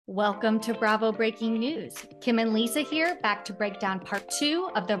Welcome to Bravo Breaking News. Kim and Lisa here, back to break down part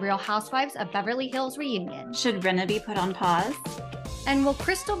 2 of the Real Housewives of Beverly Hills reunion. Should Rinna be put on pause? And will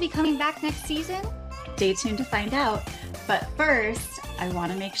Crystal be coming back next season? Stay tuned to find out. But first, I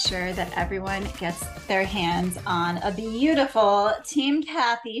want to make sure that everyone gets their hands on a beautiful Team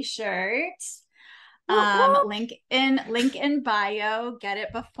Kathy shirt. Link in bio. Get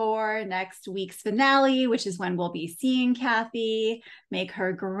it before next week's finale, which is when we'll be seeing Kathy make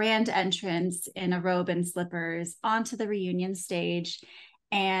her grand entrance in a robe and slippers onto the reunion stage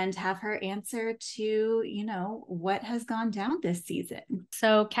and have her answer to, what has gone down this season.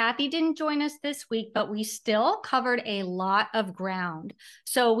 So Kathy didn't join us this week, but we still covered a lot of ground.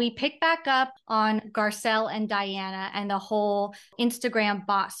 So we picked back up on Garcelle and Diana and the whole Instagram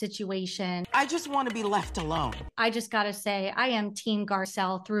bot situation. I just want to be left alone. I just got to say, I am Team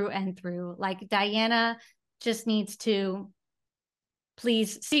Garcelle through and through. Like, Diana just needs to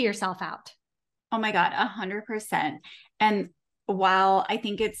please see yourself out. Oh my God, 100%. And while I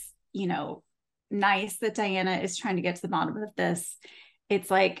think it's, nice that Diana is trying to get to the bottom of this, it's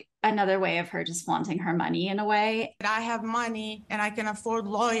like another way of her just flaunting her money in a way. I have money and I can afford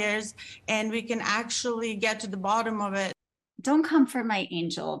lawyers and we can actually get to the bottom of it. Don't come for my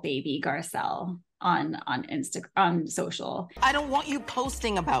angel baby Garcelle on on social. I don't want you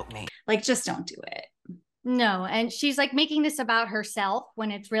posting about me. Like, just don't do it. No, and she's like making this about herself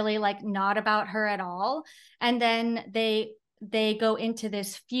when it's really like not about her at all. And then they go into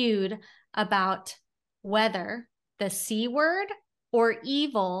this feud about whether the C word or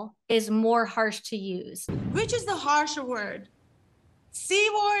evil is more harsh to use. Which is the harsher word? C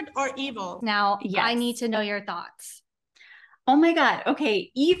word or evil? Now, Yes. I need to know your thoughts. Oh my God.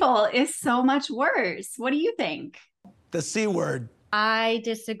 Okay. Evil is so much worse. What do you think? The C word. I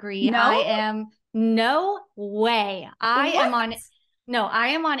disagree. No? I am no way. I What?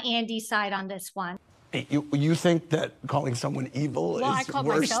 am on Andy's side on this one. Hey, you think that calling someone evil Well, I is called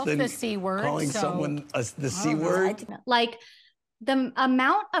worse myself than the C word, calling so someone the C I don't know. word? Like, the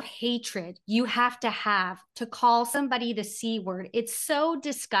amount of hatred you have to call somebody the C word, it's so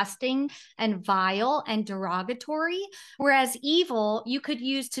disgusting and vile and derogatory. Whereas evil, you could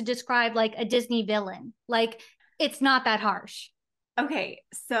use to describe like a Disney villain. Like, it's not that harsh. Okay.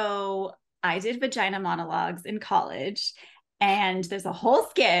 So I did vagina monologues in college, and there's a whole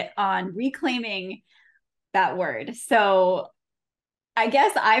skit on reclaiming that word. So I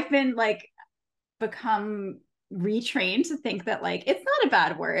guess I've been become retrained to think that it's not a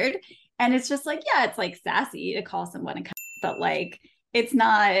bad word. And it's just it's like sassy to call someone a cunt, but it's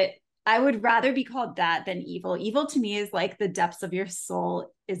not. I would rather be called that than evil. Evil to me is like the depths of your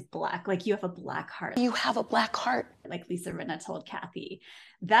soul is black. Like, you have a black heart. You have a black heart. Like Lisa Rinna told Kathy.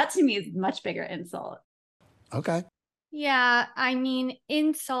 That to me is much bigger insult. Okay. Yeah, I mean,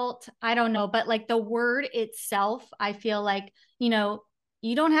 insult, I don't know, but like the word itself, I feel like, you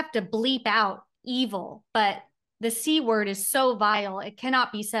don't have to bleep out evil, but the C word is so vile, it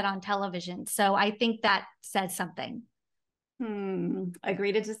cannot be said on television. So I think that says something.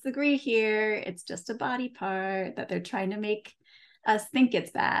 Agree to disagree here. It's just a body part that they're trying to make us think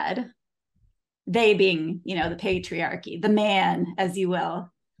it's bad. They being, the patriarchy, the man, as you will.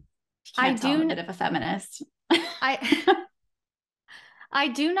 Can't tell I'm a bit of a feminist. I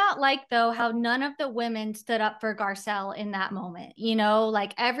do not like, though, how none of the women stood up for Garcelle in that moment.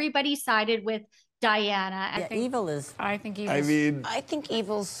 Like everybody sided with Diana. I think evil's I mean, I think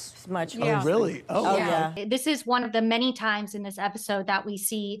evil's much. oh, really? Oh, yeah. This is one of the many times in this episode that we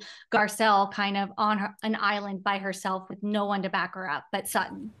see Garcelle kind of on an island by herself with no one to back her up but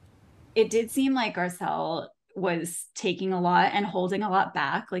Sutton. It did seem like Garcelle was taking a lot and holding a lot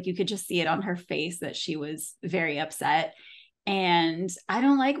back. Like, you could just see it on her face that she was very upset. And I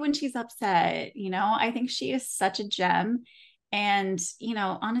don't like when she's upset. I think she is such a gem. And,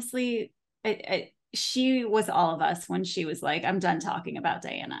 honestly, she was all of us when she was like, I'm done talking about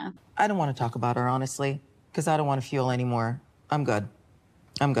Diana. I don't want to talk about her, honestly, because I don't want to fuel anymore. I'm good.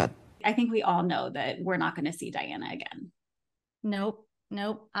 I think we all know that we're not going to see Diana again. Nope.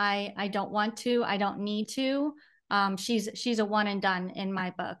 I don't want to. I don't need to. She's a one and done in my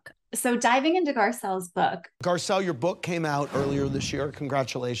book. So diving into Garcelle's book. Garcelle, your book came out earlier this year.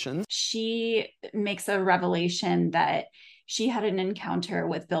 Congratulations. She makes a revelation that she had an encounter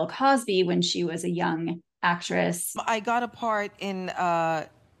with Bill Cosby when she was a young actress. I got a part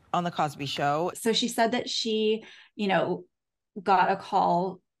on the Cosby Show. So she said that she, got a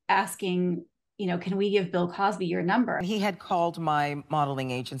call asking, can we give Bill Cosby your number? He had called my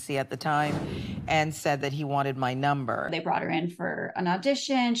modeling agency at the time and said that he wanted my number. They brought her in for an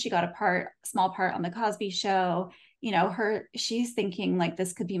audition. She got a small part on the Cosby Show. she's thinking like,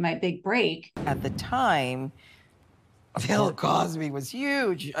 this could be my big break. At the time, Bill Cosby was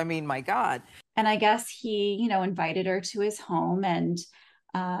huge. I mean, my God. And I guess he, invited her to his home and,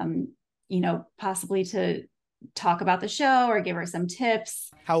 possibly to talk about the show or give her some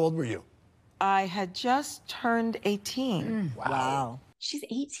tips. How old were you? I had just turned 18. Wow. She's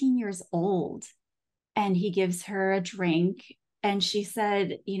 18 years old and he gives her a drink. And she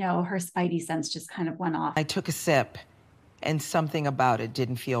said, her spidey sense just kind of went off. I took a sip and something about it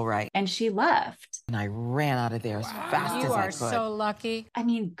didn't feel right. And she left. And I ran out of there as fast as I could. You are so lucky. I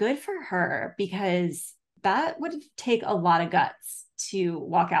mean, good for her, because that would take a lot of guts to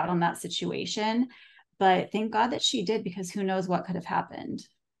walk out on that situation. But thank God that she did, because who knows what could have happened.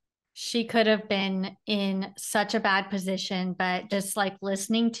 She could have been in such a bad position, but just like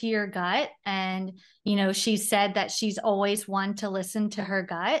listening to your gut. And, she said that she's always one to listen to her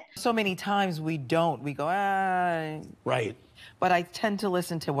gut. So many times we don't. We go, Right. But I tend to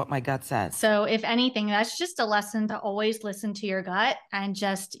listen to what my gut says. So if anything, that's just a lesson to always listen to your gut. And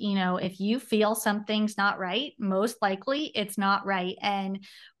just, if you feel something's not right, most likely it's not right. And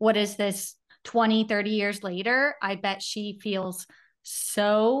what is this 20, 30 years later? I bet she feels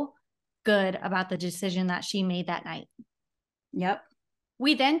so good about the decision that she made that night. Yep.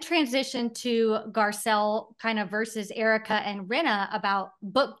 We then transitioned to Garcelle kind of versus Erica and Rinna about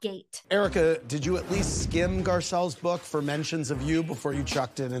Bookgate. Erica, did you at least skim Garcelle's book for mentions of you before you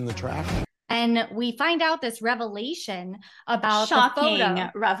chucked it in the trash? And we find out this revelation about Shocking the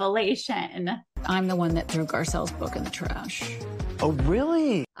photo. revelation. I'm the one that threw Garcelle's book in the trash. Oh,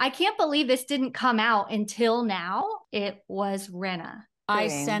 really? I can't believe this didn't come out until now. It was Rinna. I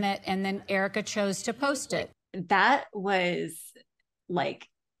sent it, and then Erica chose to post it. That was like,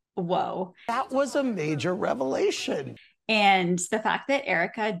 whoa. That was a major revelation. And the fact that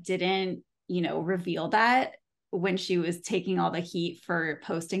Erica didn't, reveal that when she was taking all the heat for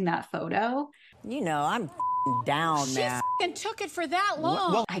posting that photo. I'm down, man. She took it for that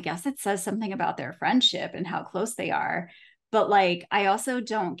long. Well, I guess it says something about their friendship and how close they are. But like, I also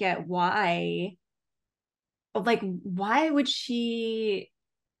don't get why would she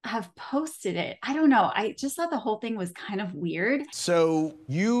have posted it? I don't know. I just thought the whole thing was kind of weird. So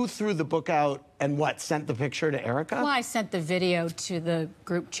you threw the book out and sent the picture to Erica? Well, I sent the video to the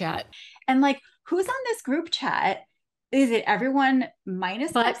group chat. And like, who's on this group chat? Is it everyone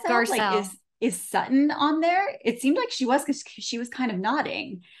minus but Garcelle? Garcelle? Like, is Sutton on there? It seemed like she was, because she was kind of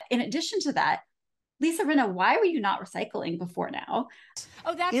nodding. In addition to that, Lisa Rinna, why were you not recycling before now?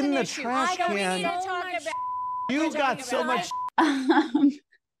 Oh, that's in an the issue. trash I don't can. need to talk about. You got so much.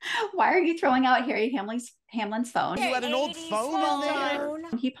 Why are you throwing out Harry Hamlin's phone? You had an old phone in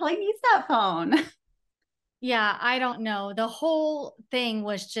there? He probably needs that phone. Yeah, I don't know. The whole thing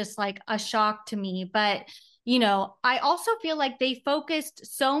was just like a shock to me. But, I also feel like they focused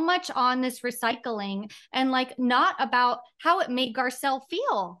so much on this recycling and like not about how it made Garcelle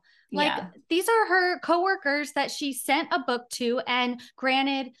feel. Like, these are her coworkers that she sent a book to. And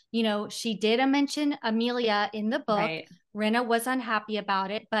granted, she did mention Amelia in the book. Right. Rinna was unhappy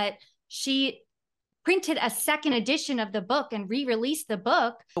about it, but she printed a second edition of the book and re-released the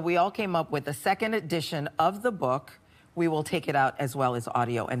book. We all came up with a second edition of the book. We will take it out as well as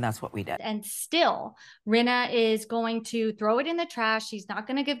audio, and that's what we did. And still, Rinna is going to throw it in the trash. She's not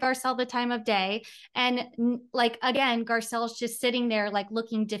going to give Garcelle the time of day. And like, again, Garcelle's just sitting there like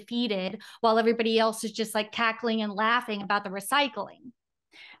looking defeated while everybody else is just like cackling and laughing about the recycling.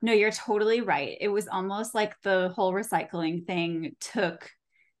 No, you're totally right. It was almost like the whole recycling thing took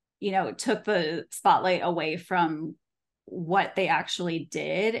the spotlight away from what they actually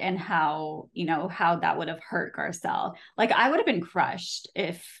did and how that would have hurt Garcelle. Like, I would have been crushed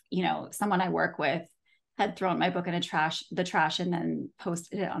if, someone I work with had thrown my book in the trash and then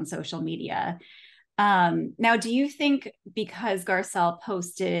posted it on social media. Now, do you think because Garcelle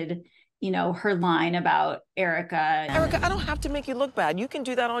posted, her line about Erica? Erica, I don't have to make you look bad. You can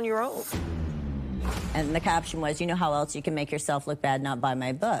do that on your own. And the caption was, how else you can make yourself look bad, not buy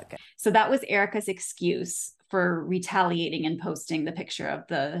my book. So that was Erica's excuse for retaliating and posting the picture of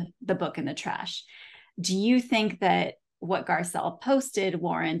the book in the trash. Do you think that what Garcelle posted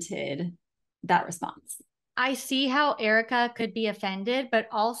warranted that response? I see how Erica could be offended, but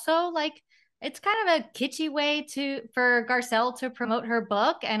also like, it's kind of a kitschy way for Garcelle to promote her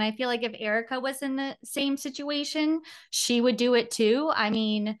book. And I feel like if Erica was in the same situation, she would do it too. I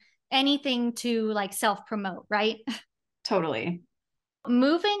mean, anything to like self-promote, right? Totally.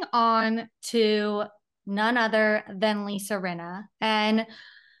 Moving on to none other than Lisa Rinna. And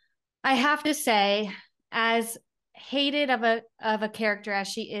I have to say, as hated of a character as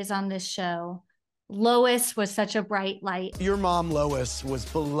she is on this show, Lois was such a bright light. Your mom, Lois, was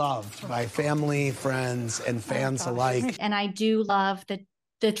beloved by family, friends, and fans alike. And I do love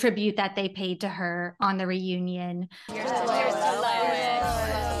the tribute that they paid to her on the reunion. Cheers to Lois.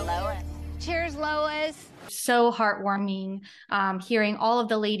 Cheers, Lois. So heartwarming, hearing all of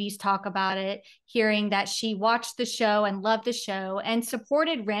the ladies talk about it, hearing that she watched the show and loved the show and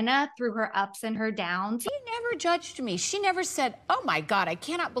supported Rinna through her ups and her downs. She never judged me. She never said, oh my God, I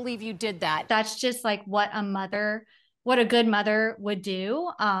cannot believe you did that. That's just like what a good mother would do.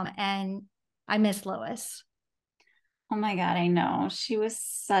 And I miss Lois. Oh my God, I know. She was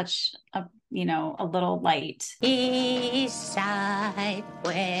such a little light. East side,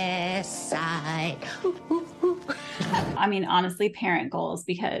 west side. I mean, honestly, parent goals,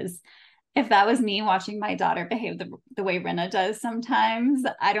 because if that was me watching my daughter behave the way Rinna does sometimes,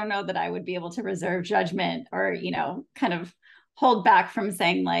 I don't know that I would be able to reserve judgment or, kind of hold back from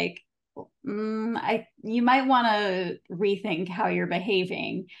saying like, you might want to rethink how you're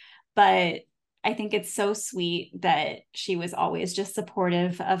behaving. But I think it's so sweet that she was always just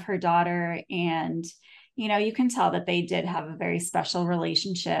supportive of her daughter. And, you can tell that they did have a very special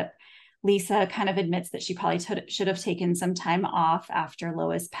relationship. Lisa kind of admits that she probably should have taken some time off after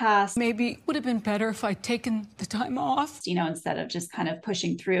Lois passed. Maybe it would have been better if I'd taken the time off. Instead of just kind of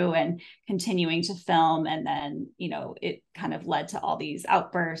pushing through and continuing to film. And then, it kind of led to all these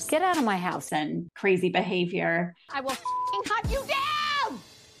outbursts. Get out of my house. And crazy behavior. I will hunt you down.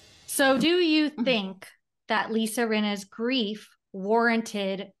 So do you think that Lisa Rinna's grief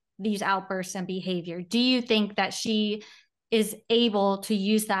warranted these outbursts and behavior? Do you think that she is able to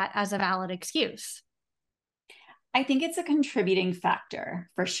use that as a valid excuse? I think it's a contributing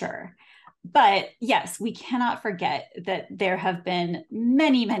factor for sure. But yes, we cannot forget that there have been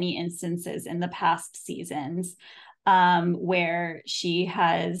many, many instances in the past seasons where she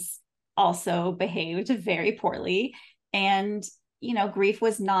has also behaved very poorly, and grief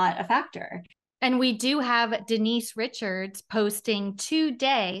was not a factor. And we do have Denise Richards posting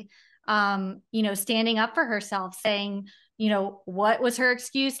today, standing up for herself, saying, what was her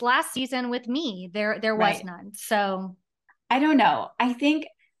excuse last season with me? There was none. So I don't know. I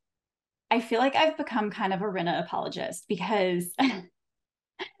feel like I've become kind of a Rinna apologist, because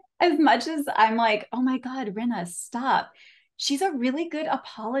as much as I'm like, oh my God, Rinna, stop. She's a really good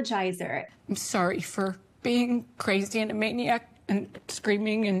apologizer. I'm sorry for being crazy and a maniac and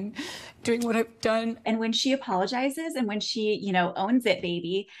screaming and doing what I've done. And when she apologizes and when she, owns it,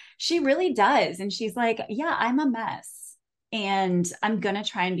 baby, she really does. And she's like, yeah, I'm a mess and I'm going to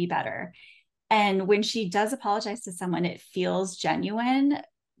try and be better. And when she does apologize to someone, it feels genuine.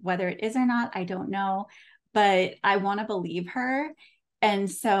 Whether it is or not, I don't know, but I want to believe her.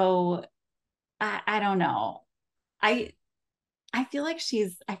 And so I don't know. I feel like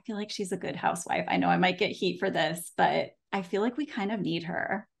she's a good housewife. I know I might get heat for this, but I feel like we kind of need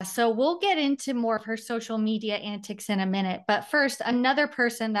her. So we'll get into more of her social media antics in a minute. But first, another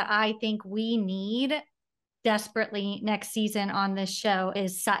person that I think we need desperately next season on this show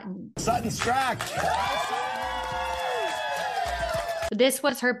is Sutton. Sutton Strack. This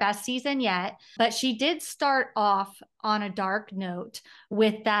was her best season yet, but she did start off on a dark note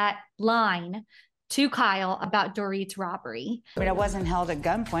with that line to Kyle about Dorit's robbery. But I wasn't held at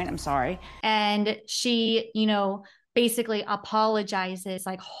gunpoint, I'm sorry. And she, basically apologizes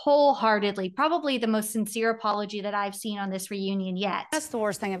like wholeheartedly, probably the most sincere apology that I've seen on this reunion yet. That's the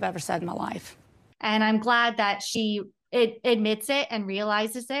worst thing I've ever said in my life. And I'm glad that she admits it and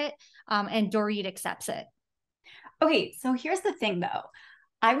realizes it, and Dorit accepts it. Okay, so here's the thing though.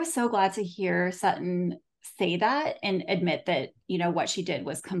 I was so glad to hear Sutton say that and admit that, what she did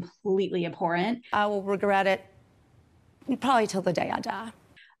was completely abhorrent. I will regret it probably till the day I die.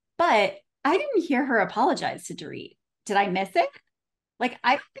 But I didn't hear her apologize to Dorit. Did I miss it? Like,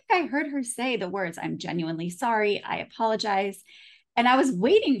 I don't think I heard her say the words, I'm genuinely sorry, I apologize. And I was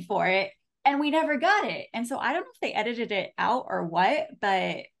waiting for it and we never got it. And so I don't know if they edited it out or what,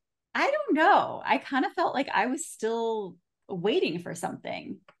 but I don't know. I kind of felt like I was still waiting for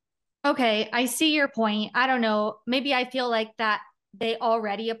something. Okay, I see your point. I don't know. Maybe I feel like that they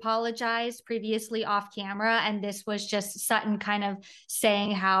already apologized previously off camera, and this was just Sutton kind of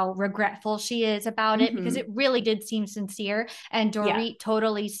saying how regretful she is about it, because it really did seem sincere, and Dorit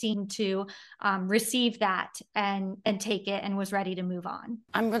totally seemed to receive that and take it and was ready to move on.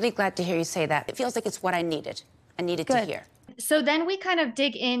 I'm really glad to hear you say that. It feels like it's what I needed. I needed to hear. So then we kind of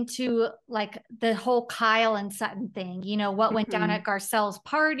dig into like the whole Kyle and Sutton thing, what went down at Garcelle's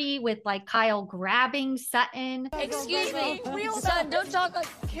party with like Kyle grabbing Sutton. Excuse me, Sutton, don't talk like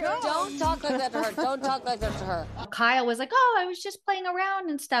that to her. Don't talk like that to her. Kyle was like, oh, I was just playing around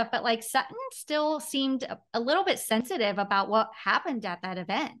and stuff. But like Sutton still seemed a little bit sensitive about what happened at that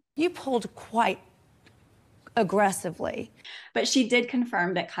event. You pulled quite aggressively. But she did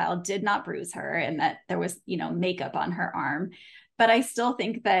confirm that Kyle did not bruise her and that there was, makeup on her arm. But I still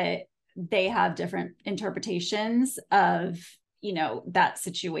think that they have different interpretations of, that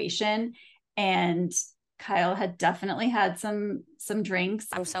situation. And Kyle had definitely had some drinks.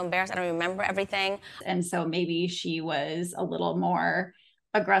 I'm so embarrassed. I don't remember everything. And so maybe she was a little more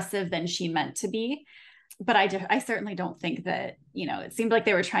aggressive than she meant to be. But I certainly don't think that, it seemed like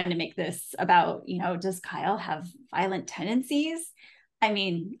they were trying to make this about, does Kyle have violent tendencies? I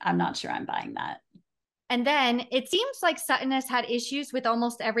mean, I'm not sure I'm buying that. And then it seems like Sutton has had issues with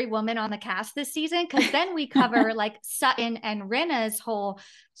almost every woman on the cast this season, because then we cover like Sutton and Rinna's whole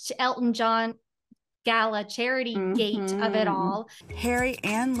Elton John gala charity gate of it all. Harry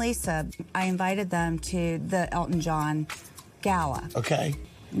and Lisa, I invited them to the Elton John gala. Okay.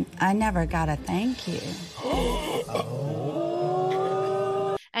 I never got a thank you.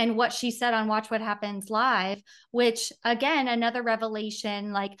 And what she said on Watch What Happens Live, which again, another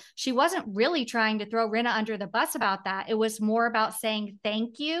revelation, like she wasn't really trying to throw Rinna under the bus about that. It was more about saying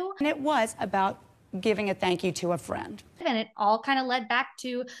thank you. And it was about giving a thank you to a friend. And it all kind of led back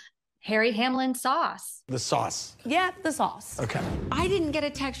to Harry Hamlin's sauce. The sauce. Yeah, the sauce. Okay. I didn't get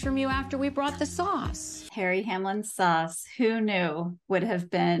a text from you after we brought the sauce. Harry Hamlin's sauce, who knew, would have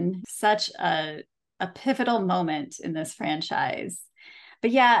been such a pivotal moment in this franchise.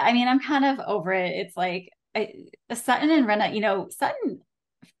 But yeah, I mean, I'm kind of over it. It's like Sutton and Rinna, Sutton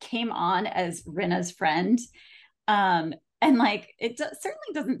came on as Rinna's friend. And like,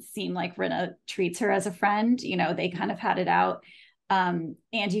 certainly doesn't seem like Rinna treats her as a friend. They kind of had it out.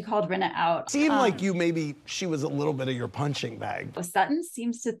 Andy called Rinna out. Seemed like maybe she was a little bit of your punching bag. Sutton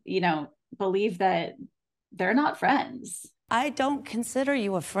seems to, believe that they're not friends. I don't consider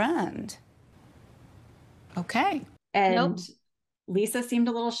you a friend. Okay. And Nope. Lisa seemed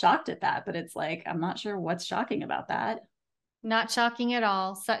a little shocked at that, but it's like, I'm not sure what's shocking about that. Not shocking at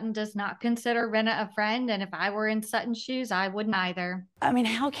all. Sutton does not consider Rinna a friend. And if I were in Sutton's shoes, I wouldn't either. I mean,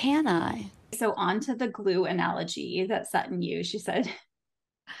 how can I? So on to the glue analogy that Sutton used. She said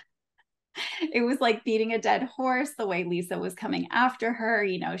it was like beating a dead horse, the way Lisa was coming after her.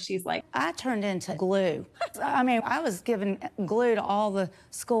 She's like, I turned into glue. I mean, I was giving glue to all the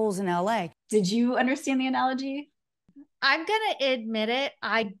schools in LA. did you understand the analogy? I'm going to admit it.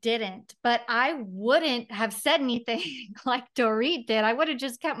 I didn't, but I wouldn't have said anything like Dorit did. I would have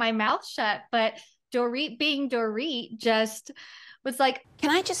just kept my mouth shut. But Dorit being Dorit just was like,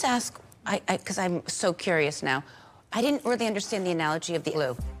 Can I just ask, because I'm so curious now, I didn't really understand the analogy of the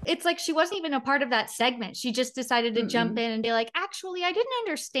glue. it's like she wasn't even a part of that segment. She just decided to jump in and be like, actually, I didn't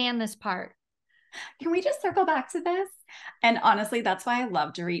understand this part. Can we just circle back to this? And honestly, that's why I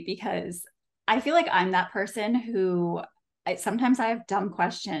love Dorit, because I feel like I'm that person who sometimes I have dumb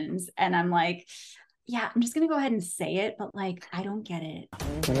questions and I'm like, yeah, I'm just going to go ahead and say it, but like, I don't get it.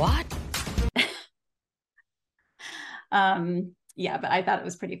 What? Yeah, but I thought it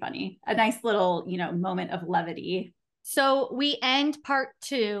was pretty funny. A nice little, moment of levity. So we end part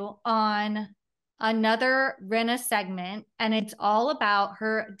 2 on another Rinna segment, and it's all about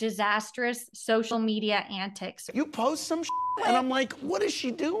her disastrous social media antics. You post some and I'm like, what is she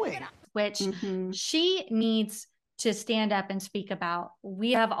doing? Which she needs to stand up and speak about.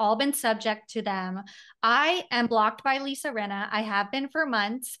 We have all been subject to them. I am blocked by Lisa Rinna. I have been for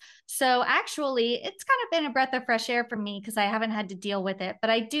months. So actually, it's kind of been a breath of fresh air for me because I haven't had to deal with it.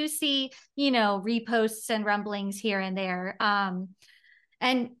 But I do see, reposts and rumblings here and there.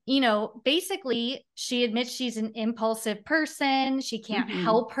 And, basically she admits she's an impulsive person. She can't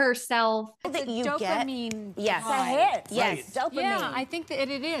help herself. That you dopamine. Yes. It's a hit. Yes. Dopamine. Yeah, I think that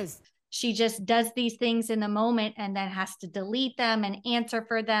it is. She just does these things in the moment and then has to delete them and answer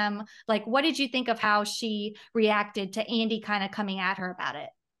for them. Like, what did you think of how she reacted to Andy kind of coming at her about it?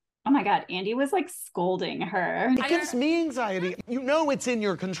 Oh my God, Andy was like scolding her. It gives me anxiety. It's in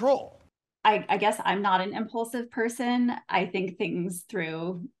your control. I guess I'm not an impulsive person. I think things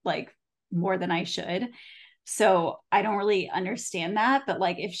through like more than I should. So I don't really understand that. But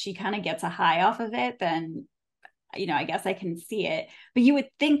like, if she kind of gets a high off of it, then, I guess I can see it. But you would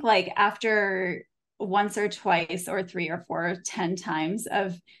think like after once or twice or 3 or 4 or 10 times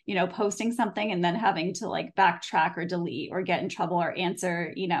of, posting something and then having to like backtrack or delete or get in trouble or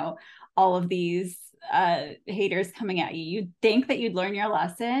answer, all of these haters coming at you, you'd think that you'd learn your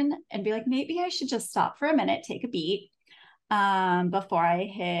lesson and be like, maybe I should just stop for a minute, take a beat before I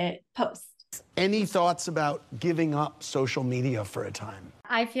hit post. Any thoughts about giving up social media for a time?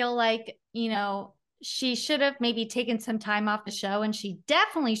 I feel like, she should have maybe taken some time off the show, and she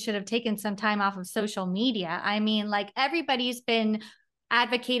definitely should have taken some time off of social media. I mean, like, everybody's been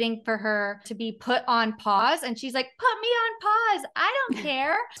advocating for her to be put on pause, and she's like, put me on pause. I don't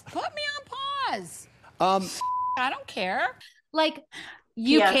care. Put me on pause. I don't care. Like,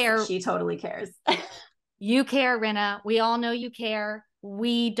 you care. She totally cares. You care, Rinna. We all know you care.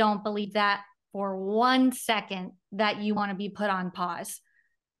 We don't believe that for 1 second that you want to be put on pause.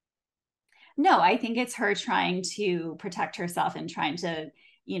 No, I think it's her trying to protect herself and trying to,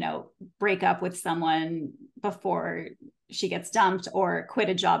 break up with someone before she gets dumped or quit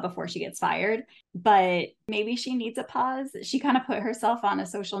a job before she gets fired. But maybe she needs a pause. She kind of put herself on a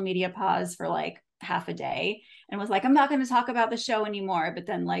social media pause for like half a day and was like, I'm not going to talk about the show anymore. But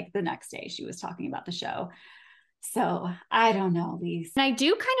then like the next day she was talking about the show. So I don't know, Lise. And I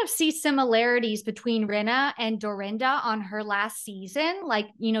do kind of see similarities between Rinna and Dorinda on her last season. Like,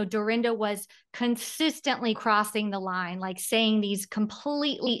 Dorinda was consistently crossing the line, like saying these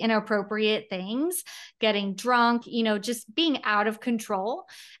completely inappropriate things, getting drunk, just being out of control.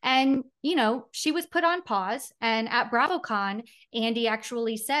 And, she was put on pause. And at BravoCon, Andy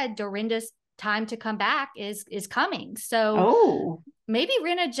actually said Dorinda's time to come back is coming. So maybe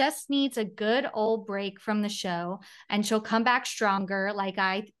Rinna just needs a good old break from the show, and she'll come back stronger, like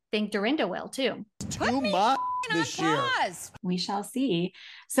I think Dorinda will too. Too much this year. We shall see.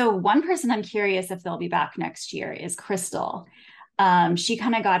 So one person I'm curious if they'll be back next year is Crystal. She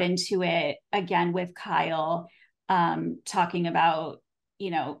kind of got into it again with Kyle, talking about,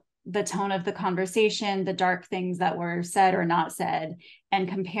 the tone of the conversation, the dark things that were said or not said, and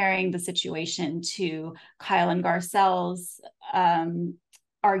comparing the situation to Kyle and Garcelle's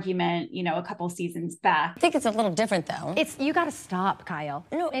argument, a couple seasons back. I think it's a little different though. You got to stop, Kyle.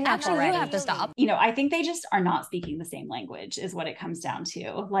 No, Enough actually, already. you have to stop. I think they just are not speaking the same language is what it comes down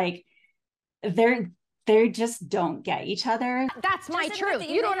to. Like they just don't get each other. That's my truth.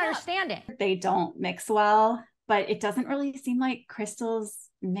 You don't understand it. They don't mix well, but it doesn't really seem like Crystal's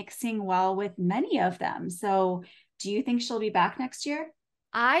mixing well with many of them. So do you think she'll be back next year?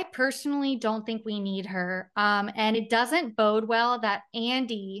 I personally don't think we need her. And it doesn't bode well that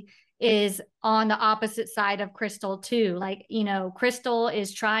Andy is on the opposite side of Crystal too. Like, Crystal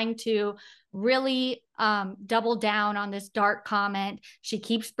is trying to really double down on this dark comment. She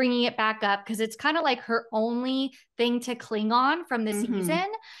keeps bringing it back up because it's kind of like her only thing to cling on from the season.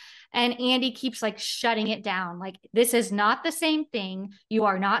 And Andy keeps like shutting it down. Like, this is not the same thing. You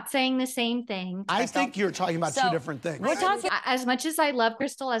are not saying the same thing. I think you're talking about two different things. We're talking, as much as I love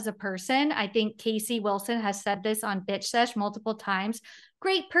Crystal as a person, I think Casey Wilson has said this on Bitch Sesh multiple times.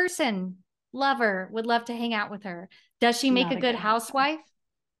 Great person. Love her. Would love to hang out with her. Does she make a good housewife?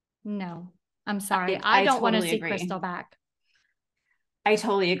 No. I'm sorry. I don't want to see Crystal back. I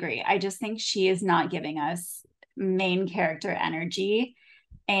totally agree. I just think she is not giving us main character energy.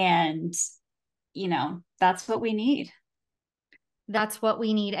 And, that's what we need. That's what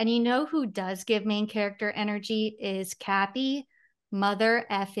we need. And who does give main character energy is Kathy Mother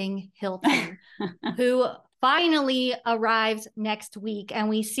effing Hilton, who finally arrives next week. And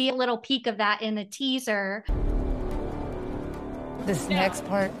we see a little peek of that in the teaser. This next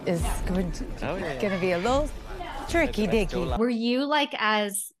part is going to be a little tricky dicky. Were you like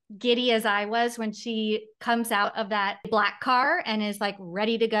as giddy as I was when she comes out of that black car and is like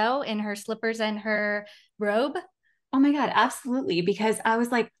ready to go in her slippers and her robe? Oh my God, absolutely. Because I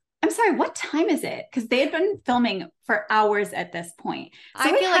was like, I'm sorry, what time is it? Because they had been filming for hours at this point. So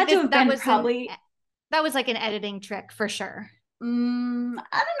I feel like that was like an editing trick for sure. I don't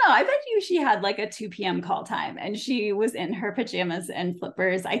know. I bet you she had like a 2 p.m. call time and she was in her pajamas and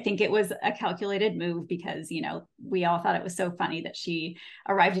flippers. I think it was a calculated move because, we all thought it was so funny that she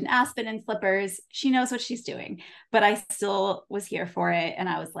arrived in Aspen in flippers. She knows what she's doing, but I still was here for it. And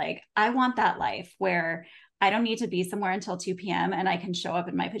I was like, I want that life where I don't need to be somewhere until 2 p.m. and I can show up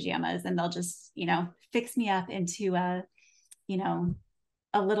in my pajamas and they'll just, fix me up into a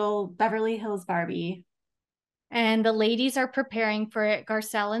little Beverly Hills Barbie. And the ladies are preparing for it.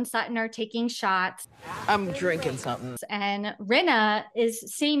 Garcelle and Sutton are taking shots. I'm drinking something. And Rinna is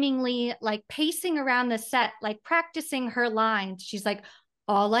seemingly like pacing around the set, like practicing her lines. She's like,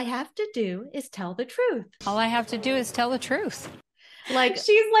 all I have to do is tell the truth. All I have to do is tell the truth. Like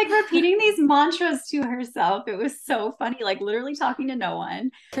she's like repeating these mantras to herself. It was so funny, like literally talking to no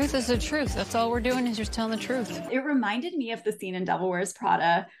one. Truth is the truth. That's all we're doing is just telling the truth. It reminded me of the scene in Devil Wears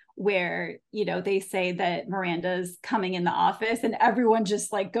Prada where, you know, they say that Miranda's coming in the office and everyone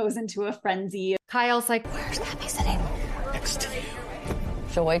just like goes into a frenzy. Kyle's like, where's Gabby sitting? Next to you.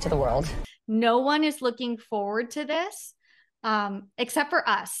 She'll wait to the world. No one is looking forward to this, except for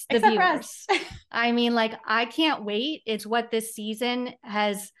us, the Except for viewers. us. I mean, like, I can't wait. It's what this season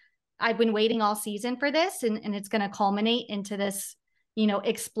has. I've been waiting all season for this, and it's going to culminate into this, you know,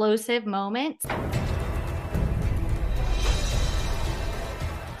 explosive moment.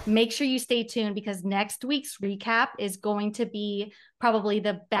 Make sure you stay tuned because next week's recap is going to be probably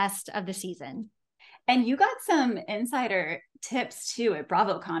the best of the season. And you got some insider tips too at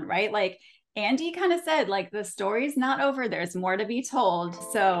BravoCon, right? Like Andy kind of said, like the story's not over. There's more to be told.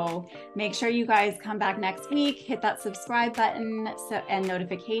 So make sure you guys come back next week, hit that subscribe button and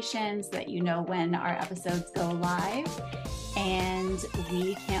notifications so that you know when our episodes go live. And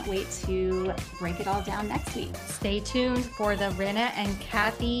we can't wait to break it all down next week. Stay tuned for the Rinna and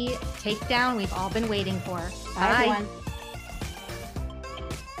Kathy takedown we've all been waiting for. Bye everyone.